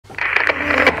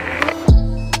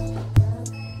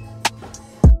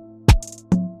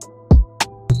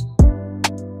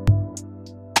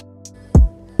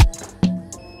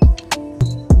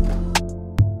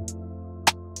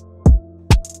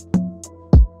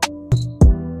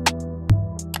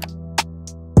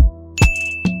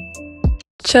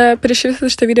Čia prieš visą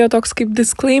šitą video toks kaip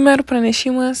disclaimer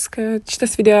pranešimas, kad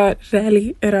šitas video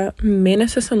realiai yra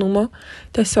mėnesio senumo.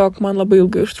 Tiesiog man labai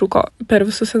ilgai užtruko per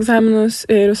visus egzaminus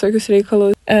ir visokius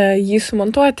reikalus jį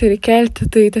sumontuoti ir įkelti.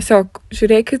 Tai tiesiog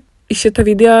žiūrėkit į šitą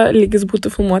video, lygis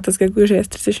būtų filmuotas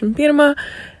gegužės 31.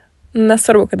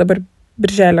 Nesvarbu, kad dabar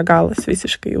birželio galas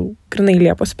visiškai jau grinai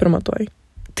Liepos 1 tuoj.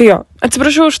 Tai jo,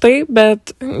 atsiprašau už tai,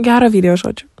 bet gerą video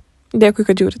žodžiu. Dėkui,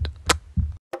 kad žiūrit.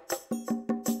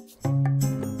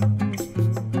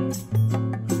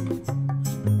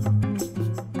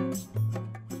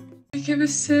 Sveiki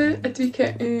visi atvykę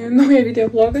į naują video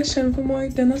vlogą. Šiandien filmuoju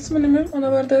dieną su manimi.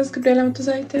 Mano vardas Gabrielė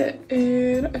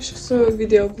ir aš esu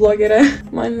video vlogerė.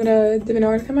 Man yra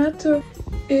 19 metų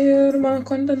ir mano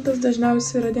kontentas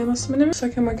dažniausiai yra dienos su manimi.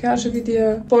 Visokie makiažo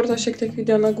video, sporto šiek tiek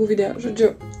video, nagų video.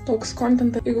 Žodžiu, toks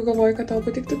kontentas. Jeigu galvoji, kad tau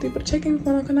patiktų, tai pračekink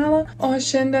mano kanalą. O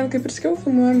šiandien, kaip ir sakiau,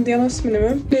 filmuojam dienos su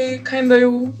manimi. Tai kinda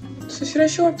jau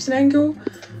susirašiau, apsirengiau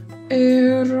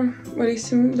ir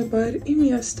varysim dabar į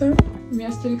miestą.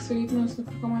 Miestą reiks varyti, nes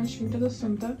nupirko man šventės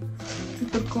siuntą.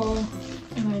 Nupirko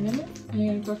einelį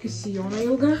ir tokį sijoną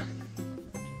ilgą.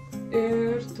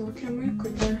 Ir tokią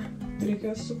maikutę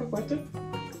reikia supakuoti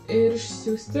ir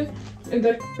išsiųsti. Ir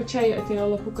dar pačiai atėjo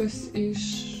lapukas iš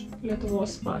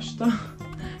Lietuvos pašto,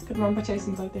 kad man pačiai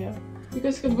siunta atėjo.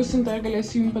 Tikiuosi, kad bus siunta ir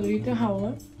galėsiu jums padaryti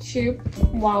haulą. Šiaip,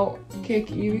 wow,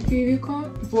 kiek įvykių įvyko.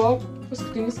 Buvo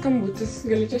paskutinis skambutis.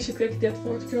 Galiu čia šiek tiek dėti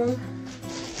fotkių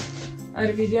ar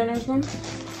video, nežinau.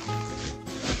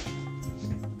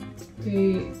 Tai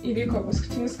įvyko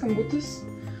paskutinis skambutis.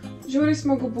 Žiauriai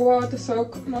smagu buvo,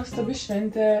 tiesiog nuostabi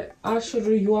šventė,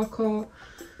 ašarų, juoko,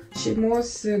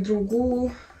 šeimos,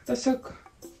 draugų. Tiesiog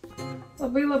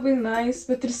labai nice,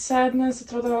 bet ir sad, nes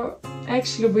atrodo,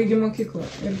 actually baigi mokyklą.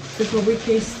 Ir taip labai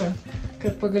keista,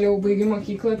 kad pagaliau baigi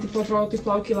mokyklą, taip atrodo, taip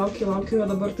laukiu, o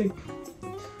dabar taip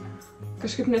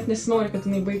kažkaip net nesinori, kad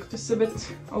jinai baigtųsi, bet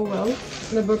oh well.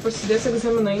 Dabar prasidės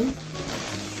egzaminai.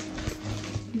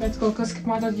 Bet kol kas, kaip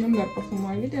matot, jums dar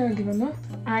pafilmuoju video, gyvenu.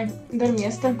 Ai, dar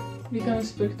mieste. Reikia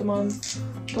nusipirkti man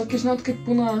tokį, žinot, kaip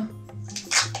būna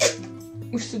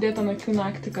užsidėta nakių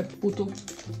naktį, kad būtų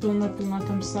pilna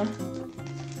tamsa.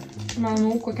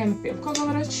 Manau, kokiam pėpko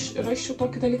gal raščiau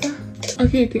tokį dalyką.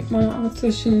 Ok, tai man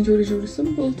atsas šiandien žiauri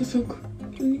simpul, tiesiog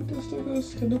planytos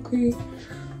tokios kėdukai.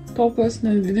 Topas,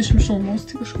 ne 20 šalmos,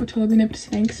 tai kažko čia labai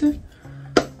neprisirengsiu.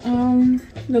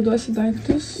 Deduosi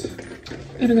daiktus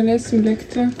ir galėsim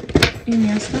lėkti į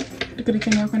miestą. Tik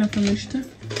reikia nieko nepamiršti.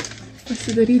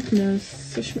 Pasidaryti, nes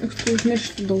aš mėgstu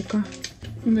užmiršti daug ką.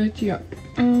 Bet jo.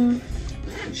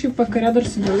 Šiaip vakare dar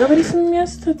su drauga varysim į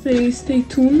miestą, tai stay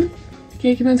tuned.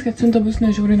 Tikėkimės, kad siunta bus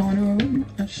nežiauriai noriu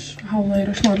aš haulą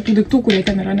ir aš noriu tų daiktų, kurie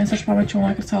ten yra, nes aš pamačiau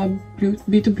vakar savo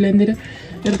beauty blenderį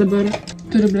ir dabar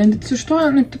turiu blendyti su šituo.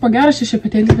 Nu, tipo geras šis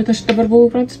šepetėlis, bet aš dabar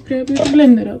buvau pratis prie beauty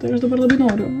blenderio, tai aš dabar labai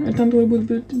noriu. Ir ten turi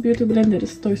būti beauty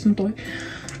blenderis toj siuntoj.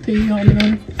 Tai jo,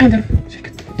 dabar. Dar,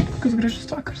 žiūrėkit, kokius gražus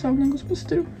vakar savo nagus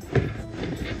pasitariu.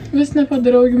 Vis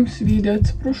nepadariau jums video,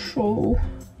 atsiprašau.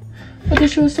 Bet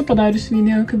aš jau esu padarius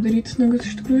video, kaip daryti nagus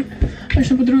iš tikrųjų.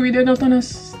 Aš nepadariau video dėl to,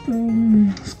 nes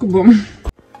skubom.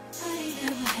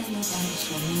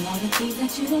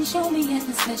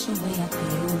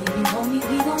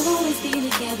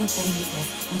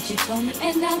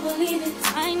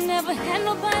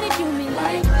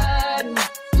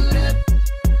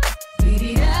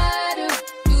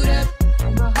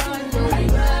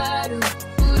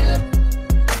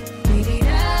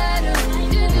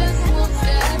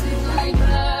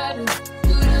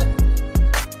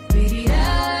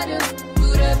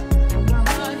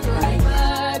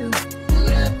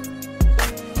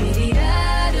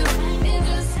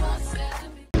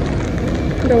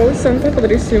 Gavau siuntą,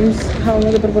 padarysiu jums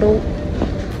haulą, dabar varau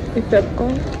į pėpko,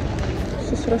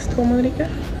 susirasti, ko man reikia.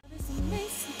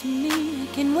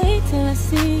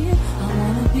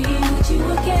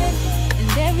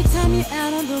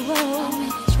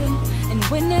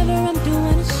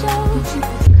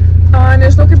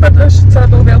 Nežinau, kaip, bet aš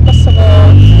atsiradau vėl pas savo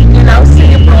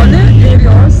mieliausiąjį brolį ir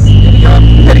jo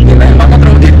merginą, mano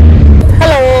draugį.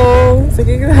 Hello!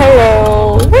 Sakykit hello!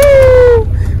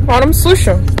 Varom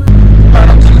sušių.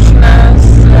 Varom sušių, nes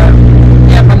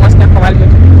nieko mes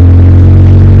nepavalgyti.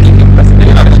 Reikia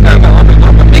pasidaryti, ar iškai gal labai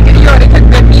trumpa. Reikia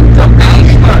gaminti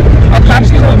maištą, o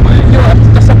karštą jau ar tu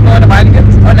tiesiog nori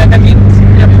valgyti, o ne gaminti,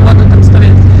 nebuvodu ten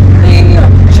stovėti. Tai jo,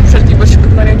 šiaip šaltybą šiaip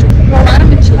kaip norėčiau. Varom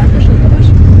į čilapą šaltybą.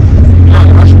 Jo,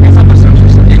 aš mėsą pasirinksiu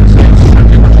šaltybą su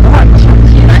šaltybą. Davai, prašau.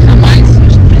 Yra nemais,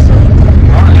 aš prisirinkau.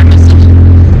 O, ir mes iki.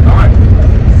 Davai.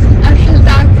 Aš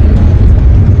šaltak.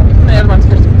 Na, ir man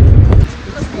skirti.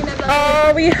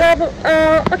 We have,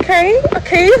 okay,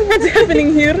 what's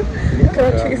happening here?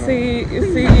 Kad jisai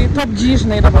top G,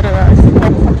 žinai, dabar yra.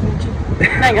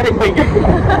 Ne, gerai, baigia.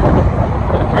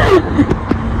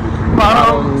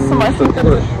 Varom sumasim, kad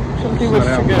šimtai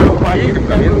virščių geriau valgyti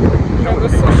negu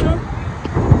sušių.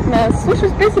 Nes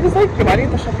sušius pėsi visai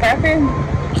privalyta šatkakai.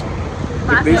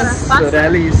 Tiktais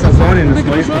realiai sezoninis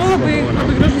maistas. Labai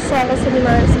gražus salas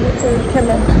alinais būtų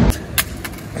kieme.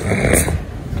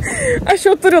 Aš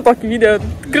jau turiu tokį video.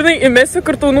 Grinai įmesiu,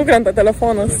 kur tau nukrenta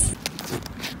telefonas.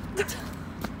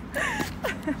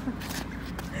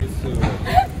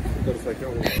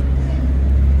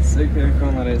 Sveiki, ko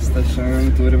norėsite.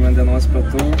 Šiandien turime dienos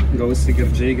pietų, gausi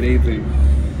girdžiai greitai.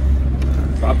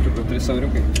 Paprikų 3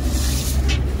 euriukai.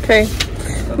 Okay.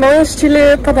 Naujas čili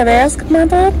padavėjas, kaip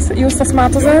matot, Justas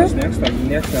Matuzas. Nieks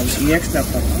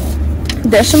neaptam.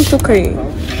 10.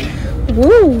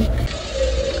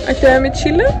 Atėjome į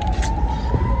čilį.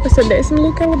 Pasėdėsim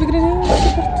laukia labai gražiai.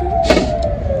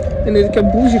 Jinai tokia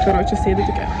būžį, karočią, sėdi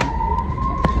tokia.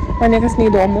 Man niekas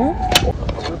neįdomu.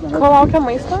 Ko laukia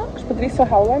maisto? Aš padarysiu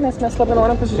halvą, nes mes labai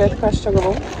norim pažiūrėti, ką aš čia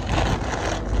gavau.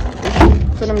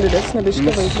 Turim didesnį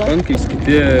biškį vaizdą. Spankiais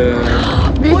kiti...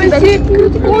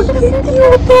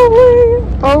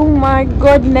 Oh my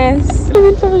goodness.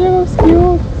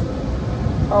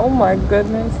 Oh my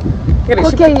goodness. Gerai,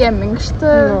 kokie jie minkšti.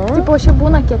 Tipo, šiaip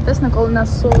būna kietesnė, kol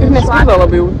nesu... Ir nesmirda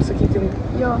labai jau, sakykim.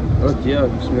 Jo. O dieve,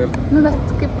 smirda. Nu, bet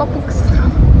kaip papuks.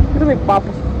 Ir taip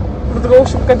papas. Bet galvoju,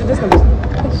 šiaip, kad didesnė bus.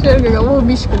 Aš irgi galvoju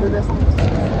biškį didesnė.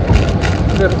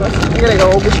 Virtas. Gerai,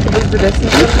 galvoju, biškį bus didesnė.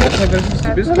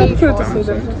 Biškį?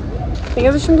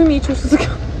 52 myčių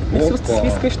užsisakiau.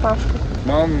 Viską iš taško.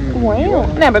 Man...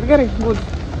 Ne, bet gerai, good.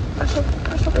 Aš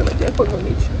apie tiek pagal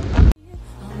myčių.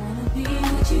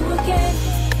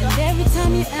 And every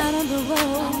time you're out on the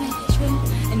road,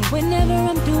 and whenever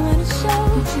I'm doing a show,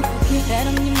 that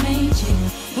I'm your main chick,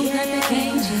 who got the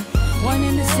game chick, one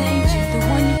and the same chick, the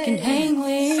one you can hang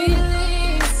with.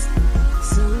 Feelings,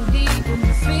 so deep in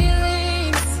the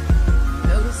feelings,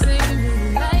 know the same you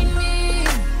like me,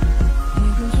 you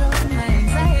control my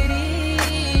anxiety,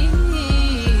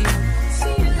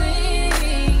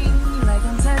 feeling like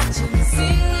I'm touching the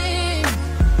ceiling,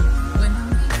 when I'm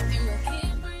with you I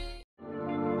can't breathe.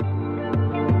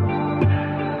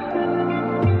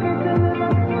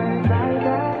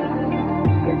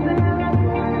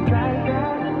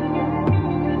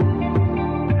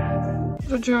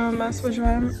 Žodžiu, mes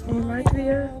važiuojam į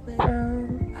Latviją.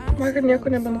 Vakar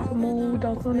nieko nebenufilmavau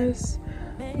dėl to, nes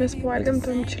mes pavalgėm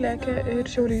tam čilėkę ir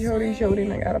žiauriai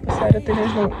negerą pasidarė. Tai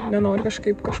nežinau, nenoriu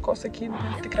kažkaip kažko sakyti,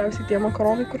 bet tikriausiai tie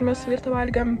makaronai, kur mes su Virta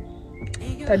valgėm,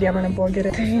 tą dieną nebuvo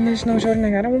geri. Tai nežinau, žiauriai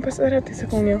negerą mums pasidarė, tai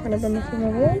sakau, nieko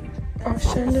nebenufilmavau. O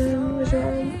šiandien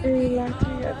važiuojam į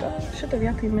Latviją. Šitą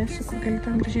vietą įmesiu, kur gali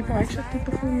ten gražiai pavaikščioti, tai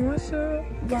pafilmuosiu.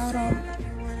 Varo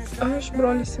aš,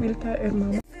 brolis, Vilta ir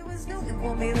mama.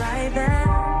 Want me like that.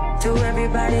 To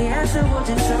everybody else it will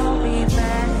just show me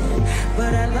back.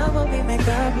 But I love when we make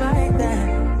up like that.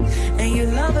 And you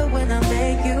love it when I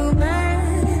make you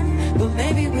mad. But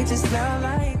maybe we just love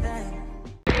like that.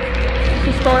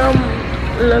 Sustojom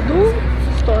ledų,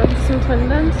 sustojom siūt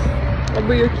vandens.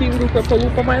 Labai jokingų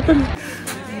kvepalų pamatėm.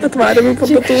 Atvarėm į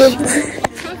parduotuvę.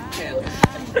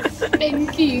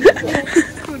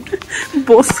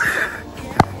 Bus.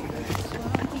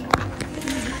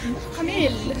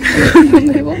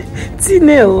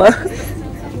 Cinella.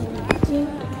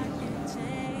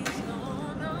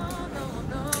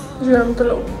 Žiūrėjom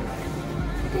toliau.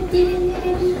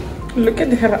 Look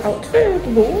at her outfit.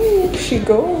 Ooh, she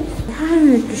goes.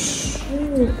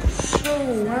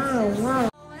 Wow.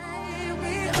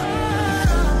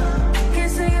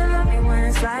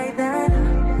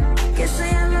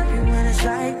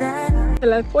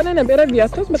 Telefone nebėra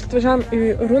vietos, bet atvažiavam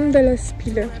į Rundelės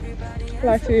pilį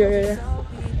Latvijoje.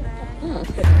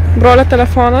 Brolio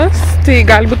telefonas, tai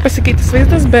gali būti pasikeitęs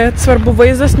vaizdas, bet svarbu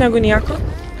vaizdas negu nieko.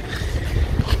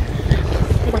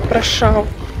 Va, prašau.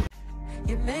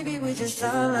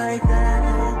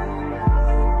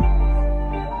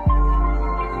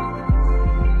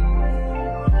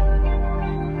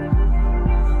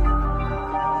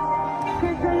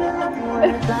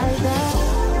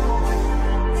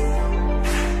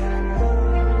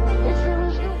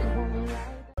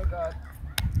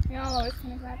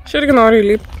 Aš irgi noriu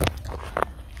įlipti.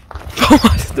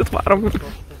 Pamatyti atvarom.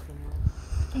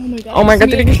 Oh my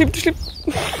god, reikia išlipti.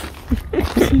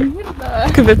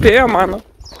 Kvepėjo mano.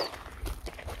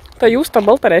 Ta justa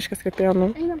balta reiškia kvepėjo, nu.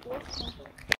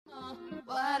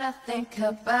 What I think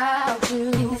about you.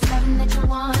 If it's something that you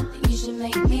want, then you should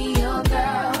make me your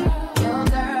girl, your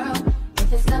girl.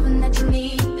 If it's something that you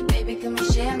need, then baby, come and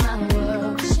share my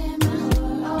world, share my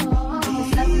world. If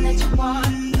it's something that you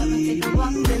want, come and take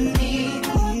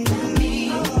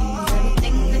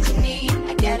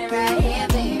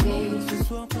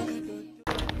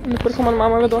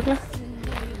mamą vėduoklę.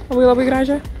 Labai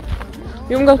gražią.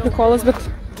 Jum gal prikolas, bet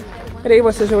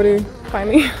reivosi žiauriai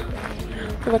fainai.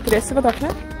 Tai va, turėsi vėduoklę.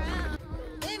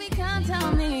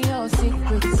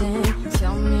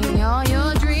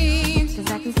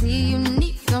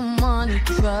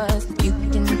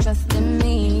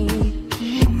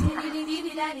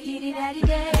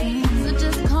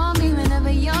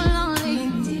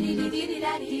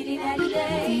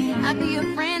 I be your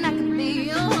friend, I can be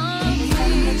your homie.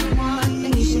 Something that you want,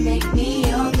 then you should make me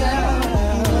your girl.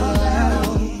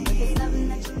 It's something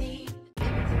that you need.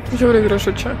 Žiauriai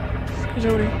gražu čia.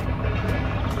 Žiauriai.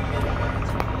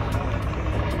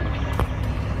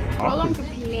 Rolom kaip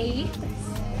play.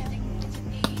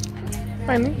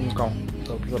 Fainai. Ką?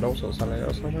 Daug žaliausios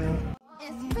alėjos važiuoju.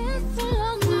 It's been so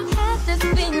long I had this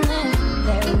feeling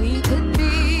that we could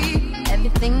be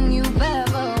everything you've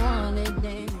ever wanted.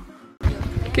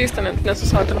 Keista net nesu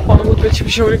savo telefoną būt, bet šiaip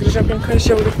žiauriai gražia aplinka,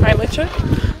 žiauriai faina čia.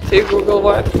 Tai jeigu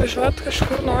galvojat atvažiuot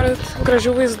kažkur, norit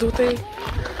gražių vaizdų, tai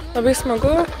labai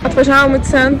smagu. Atvažiavom į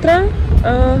centrą,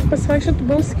 pasivaikščioti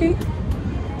Bauskiai.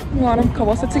 Norim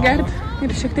kavos atsigerti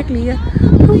ir šiek tiek lyja.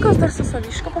 Kol kas dar su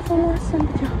savišką pafilmuosim,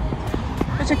 bet jau.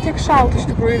 Bet šiek tiek šalta iš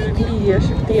tikrųjų ir lyja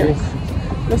šiek tiek.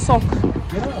 Vėsok.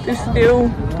 Tai užsidėjau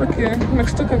tokį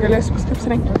megztuką, galėsiu paskui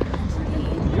apsirengti.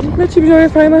 Bet šiaip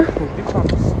žiauriai faina.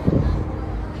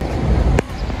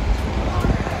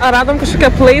 Radom kažkokią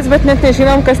place, bet net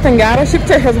nežinom, kas ten geras. Šiaip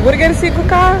čia hesburgeris, jeigu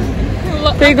ką.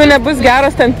 Tai jeigu nebus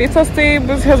geras ten pizzos, tai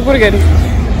bus hesburgeris.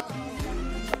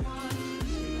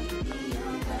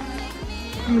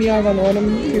 Javą norim,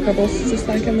 kai kavos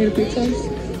susisakėm ir pizzos.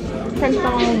 5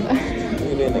 valandą.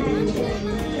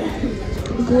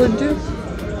 Glūdi.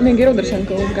 Negeriau dar šiandien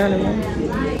kavos galima.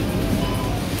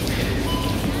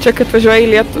 Čia, kai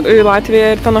atvažiuoja į Latviją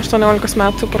ir ten 18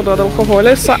 metų parduoda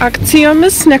alkoholį su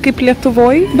akcijomis, ne kaip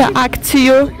Lietuvoj, be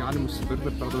akcijų. Galim nusipirkti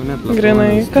ir pardavinėti.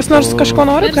 Grinai. Kas nors kažko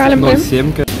norit, galim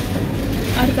paimti.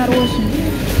 Ar tą rožinį?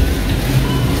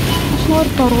 Aš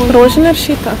noriu tą rožinį. Rožinį ir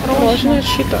šitą. Rožinį ir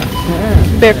šitą.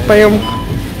 Bėg, paimk.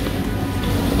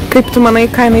 Kaip tu manai,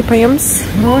 ką jinai paims?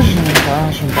 Rožinį, tą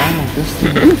šampaną, pistį.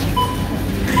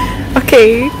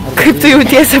 Okei, kaip tu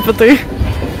jautiesi apie tai?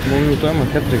 Naujutojama,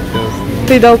 kad reikės.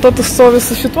 Tai dėl to tu stovi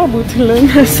su šituo buteliu,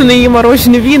 nes jinai ima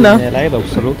rožinį vyną. Neleido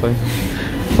absoliutai.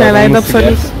 Neleido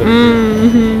absoliutai.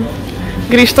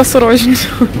 Grįžta su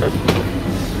rožiniu.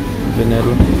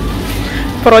 Vieneliu.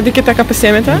 Parodykite, ką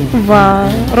pasiėmėte.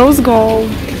 Va, rose gold.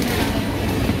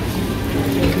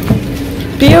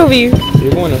 POV.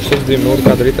 Jeigu manęs 6 eurų,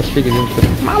 ką daryti, aš lygiai jums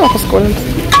turiu. Mama paskolinti.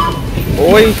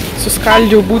 Oi,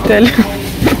 suskaldžiau butelį.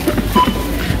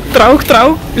 Trauk.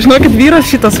 Žinokit, vyras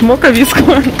šitas moka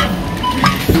visko.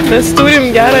 Mes turim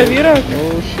gerą vyrą.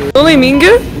 Laimingi,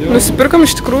 nusipirkom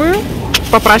iš tikrųjų.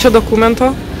 Paprašė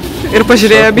dokumento. Ir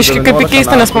pažiūrėjo biškį kaip į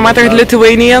keistą, nes pamatė, kad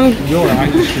Lithuanian. Jo,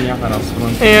 angliškai nieko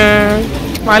nesuprantu.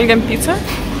 Valgiam pizzą,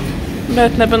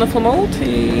 bet nebenufilmavau, tai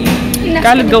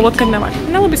galit galvot, kad nevalgiam.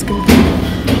 Nelabai skaniai.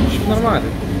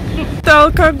 Normaliai.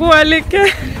 Alkoholikė.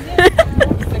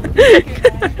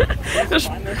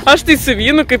 Aš tai su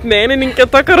vynu kaip menininkė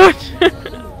to karočią.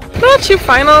 Na, čia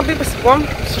faina labai pasibuvom.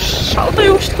 Šalta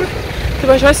jau iš tikrųjų. Tai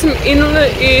važiuosim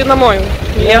į namo jau.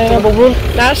 Lietuvą.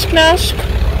 Nešk.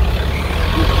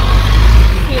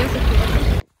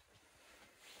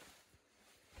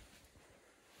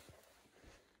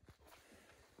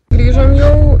 Grįžom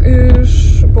jau iš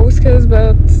Bauskės,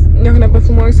 bet nieko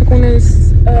nebefilmuoju, sakau, nes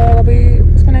labai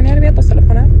pas mane nėra vietos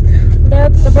telefone.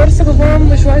 Bet dabar sugalvojom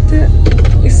važiuoti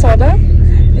į sodą,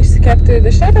 išsikepti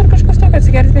dešretę ar kažkas tokio,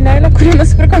 atsigerti vynelę, kurį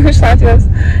nusipirkom iš Latvijos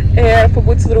ir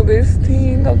pabūti su draugais, tai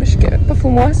gal biškį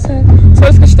pafilmuosiu.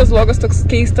 Svaras, kad šitas vlogas toks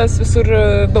keistas, visur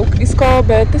daug visko,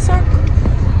 bet tiesiog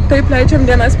taip leidžiam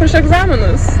dienas prieš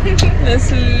egzaminus, nes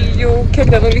jau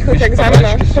kiek dienų liko iki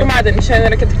egzamino, pirmadienį, šiandien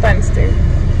yra ketvirtadienis, tai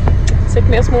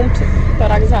sėkmės mums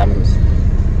per egzaminus.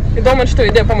 Įdomu, šitą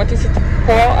video pamatysit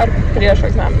po ar prieš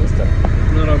egzaminus.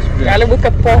 Gali būt,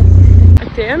 kad po.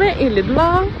 Atėjome į Lidlą.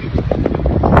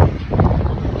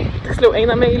 Tiksliau,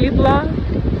 einame į Lidlą.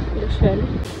 Dešrelį.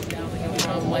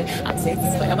 I'm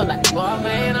Texas forever like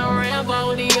Barman, I'm Rambo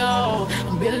with yo.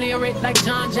 I'm Billy Rick like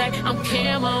John Jack, I'm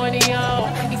Camo with yo.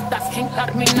 These thoughts can't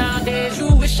stop me nowadays.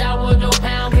 You wish I was your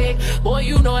pound cake. Boy,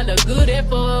 you know I look good at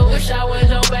full. Wish I was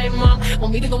your baby mom.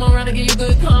 Want me to go around and give you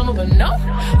good karma, but no.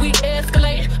 We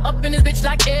escalate up in this bitch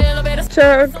like elevators.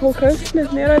 Čia kol kas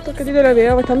net nėra tokia didelė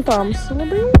vėja, va ten tamsu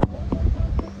labai.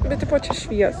 Bet tipo čia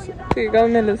švies. Tai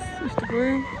gal nelis. Iš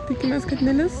tikrųjų, tikimės, kad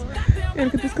nelis. Ir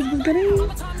kad viskas bus gerai.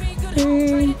 Tai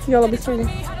jo labai saugu.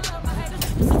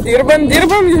 Dirbam,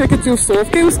 žiūrėkit, jau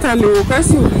stovkai, jau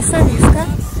staliukas, jau viską.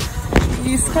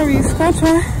 Viską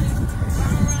čia.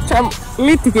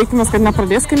 Čia tikėkime, kad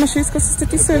nepradės, kai mes čia viską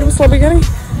sustatysiu ir bus labai gerai.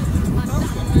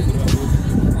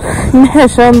 Ne,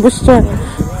 šiandien bus čia.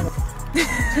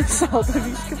 Šalta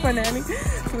vyški paneliai.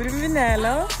 Turim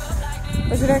vinelę.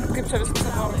 Pažiūrėkit, kaip čia viskas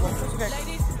atrodo.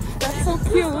 Pažiūrėkit. That's so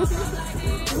cute.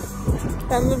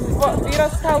 Ten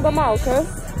vyras skaldo malkas.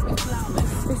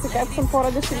 Įsikepsim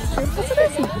porą dešryčių ir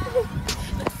pasidėsim.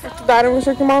 Darėm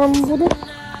kažkokį manomą būdų.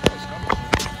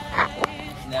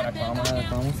 Ne,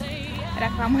 reklamos.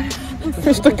 Reklama.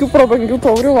 Iš tokių prabangių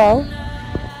taurių, wow.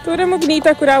 Turim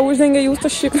ugnytę, kurią uždengia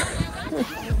jūsų šip.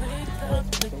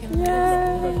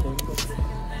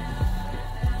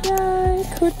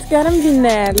 Kur geriam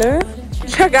vynelį.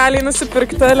 Legaliai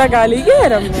nusipirkta, legaliai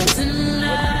geriam.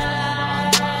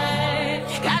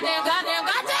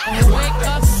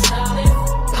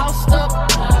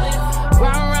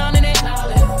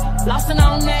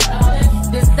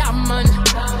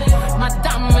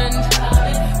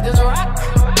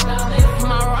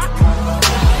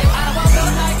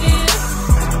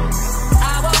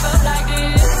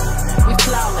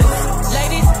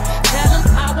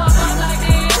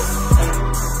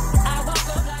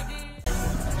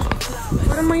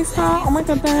 Maistą, o my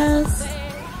goodness.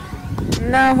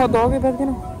 Ne hodogai, bet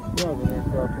geriau. Jo, bet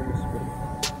nekropą nusipirkti.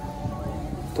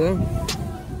 Taip.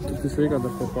 Tik tai sveika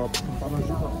dar pakopą.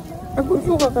 Panažiuką.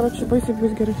 Agurkiuką, karočiui, baisiai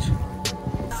bus gerai čia.